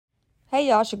Hey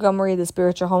y'all, it's your girl Maria, the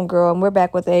Spiritual Homegirl, and we're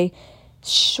back with a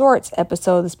short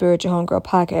episode of the Spiritual Homegirl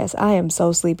podcast. I am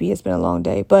so sleepy. It's been a long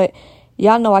day, but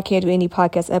y'all know I can't do any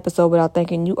podcast episode without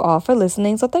thanking you all for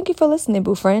listening. So thank you for listening,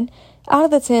 boo friend. Out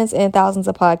of the tens and thousands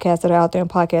of podcasts that are out there in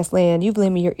podcast land, you've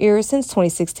lent me your ears since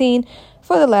 2016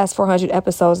 for the last 400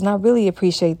 episodes, and I really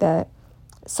appreciate that.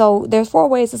 So there's 4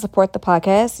 ways to support the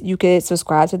podcast. You could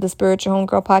subscribe to the Spiritual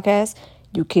Homegirl podcast.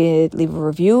 You could leave a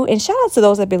review, and shout out to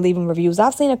those that have been leaving reviews.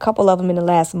 I've seen a couple of them in the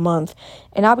last month,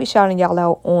 and I'll be shouting y'all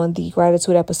out on the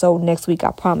gratitude episode next week,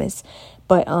 I promise.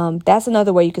 But that's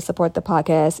another way you can support the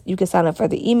podcast. You can sign up for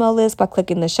the email list by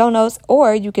clicking the show notes,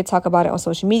 or you could talk about it on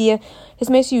social media.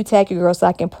 Just make sure you tag your girl so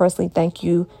I can personally thank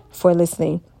you for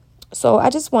listening. So I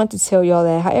just want to tell y'all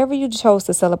that however you chose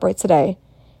to celebrate today,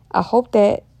 I hope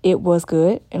that it was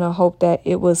good, and I hope that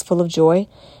it was full of joy.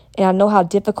 And I know how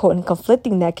difficult and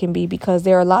conflicting that can be because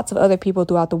there are lots of other people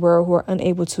throughout the world who are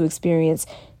unable to experience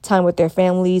time with their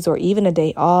families or even a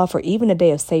day off or even a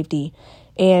day of safety.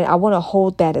 And I want to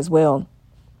hold that as well.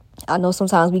 I know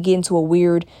sometimes we get into a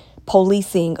weird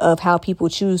policing of how people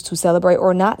choose to celebrate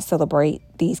or not celebrate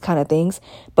these kind of things.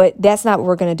 But that's not what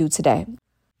we're going to do today.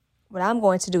 What I'm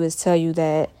going to do is tell you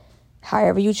that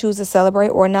however you choose to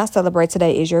celebrate or not celebrate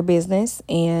today is your business.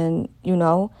 And, you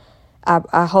know,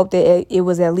 I hope that it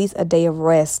was at least a day of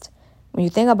rest. When you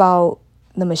think about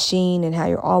the machine and how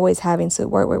you're always having to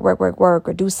work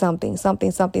or do something,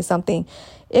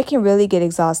 it can really get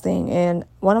exhausting. And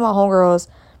one of my homegirls,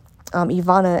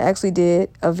 Ivana, actually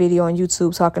did a video on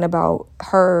YouTube talking about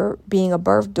her being a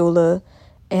birth doula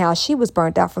and how she was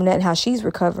burnt out from that and how she's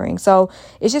recovering. So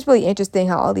it's just really interesting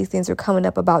how all these things are coming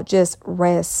up about just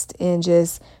rest and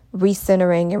just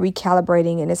recentering and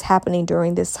recalibrating. And it's happening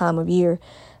during this time of year.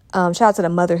 Shout out to the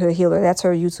Motherhood Healer. That's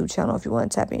her YouTube channel if you want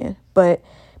to tap in. But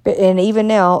even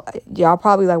now, y'all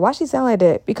probably like, why she sound like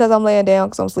that? Because I'm laying down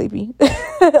because I'm sleepy.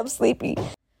 I'm sleepy.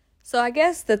 So I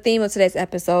guess the theme of today's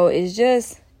episode is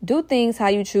just do things how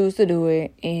you choose to do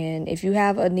it. And if you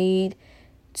have a need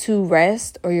to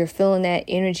rest or you're feeling that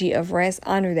energy of rest,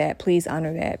 honor that. Please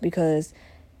honor that, because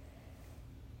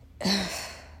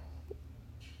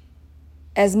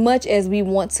as much as we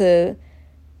want to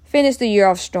finish the year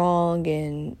off strong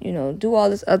and, you know, do all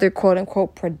this other quote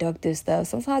unquote productive stuff,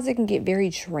 sometimes it can get very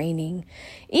draining.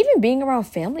 Even being around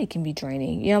family can be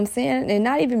draining. You know what I'm saying? And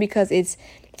not even because it's,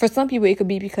 for some people, it could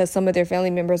be because some of their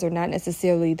family members are not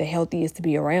necessarily the healthiest to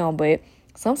be around, but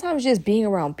sometimes just being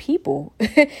around people,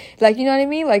 like, you know what I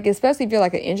mean? Like, especially if you're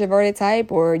like an introverted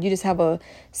type or you just have a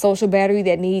social battery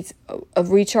that needs a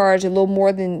recharge a little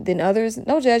more than others.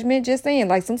 No judgment, just saying,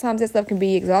 like, sometimes that stuff can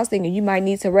be exhausting and you might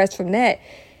need to rest from that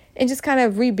and just kind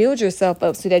of rebuild yourself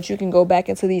up so that you can go back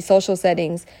into these social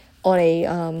settings on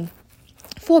a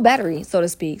full battery, so to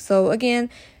speak. So again,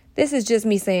 this is just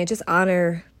me saying, just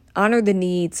honor the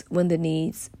needs when the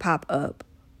needs pop up.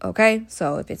 Okay,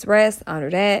 so if it's rest, honor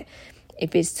that.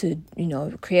 If it's to, you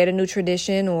know, create a new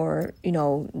tradition or, you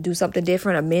know, do something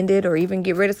different, amend it, or even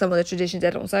get rid of some of the traditions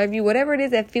that don't serve you, whatever it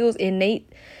is that feels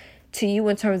innate to you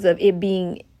in terms of it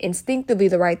being instinctively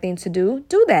the right thing to do,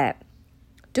 do that.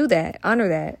 Do that. Honor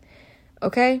that.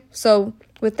 Okay? So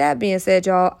with that being said,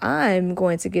 y'all, I'm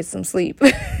going to get some sleep.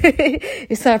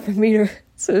 It's time for me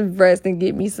to rest and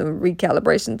get me some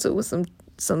recalibration too with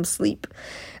some sleep.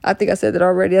 I think I said that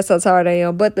already. That's how tired I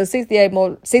am. But the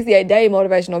 68-day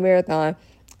motivational marathon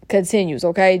continues,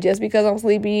 okay? Just because I'm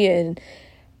sleepy and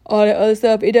all that other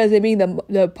stuff, it doesn't mean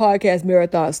the podcast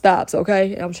marathon stops,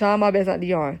 okay? I'm trying my best not to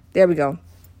yawn. There we go.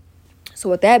 So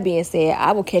with that being said,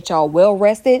 I will catch y'all well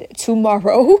rested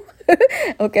tomorrow.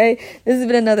 Okay? This has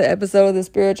been another episode of the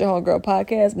Spiritual Homegirl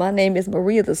podcast. My name is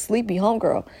Maria, the Sleepy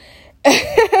Homegirl.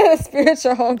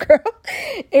 Spiritual Homegirl.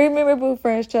 And remember, boo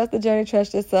friends, trust the journey,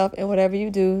 trust yourself, and whatever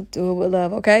you do, do it with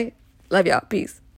love, okay? Love y'all. Peace.